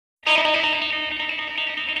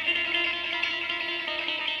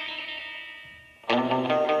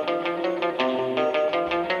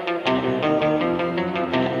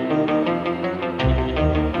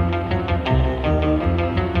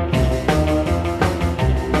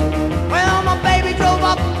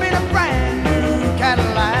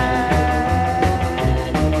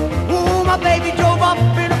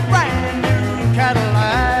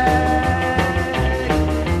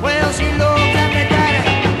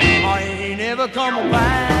coming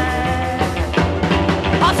back.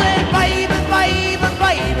 I said, baby, baby,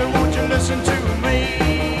 baby, won't you listen to me?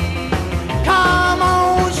 Come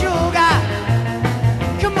on, sugar,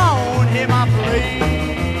 come on, hear my plea.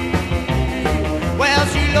 Well,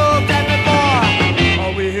 she looked at me, boy,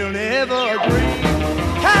 oh, we'll never agree.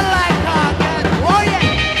 Cadillac car, oh yeah.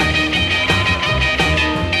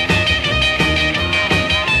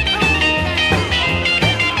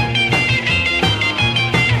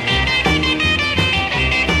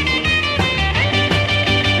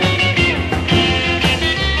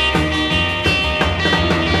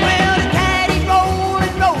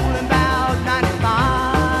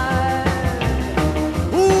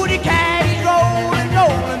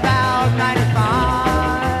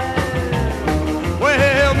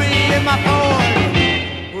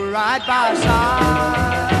 Right by her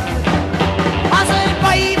side. I said,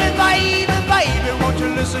 baby, baby, baby, won't you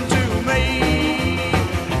listen to me?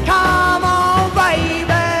 Come on,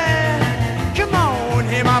 baby, come on,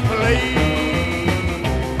 hear my plea.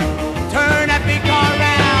 Turn that big car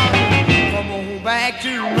around, come on back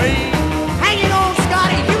to me. Hang it on,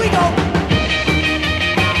 Scotty, here we go.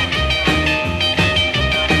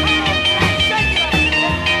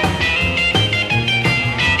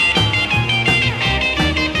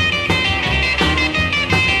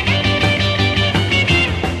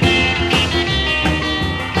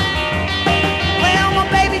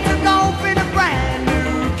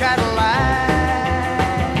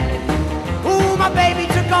 Baby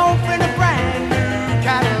took off in a brand new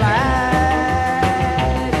Cadillac.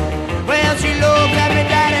 Well, she looked at me,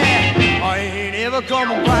 daddy, I ain't ever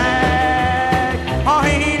coming back.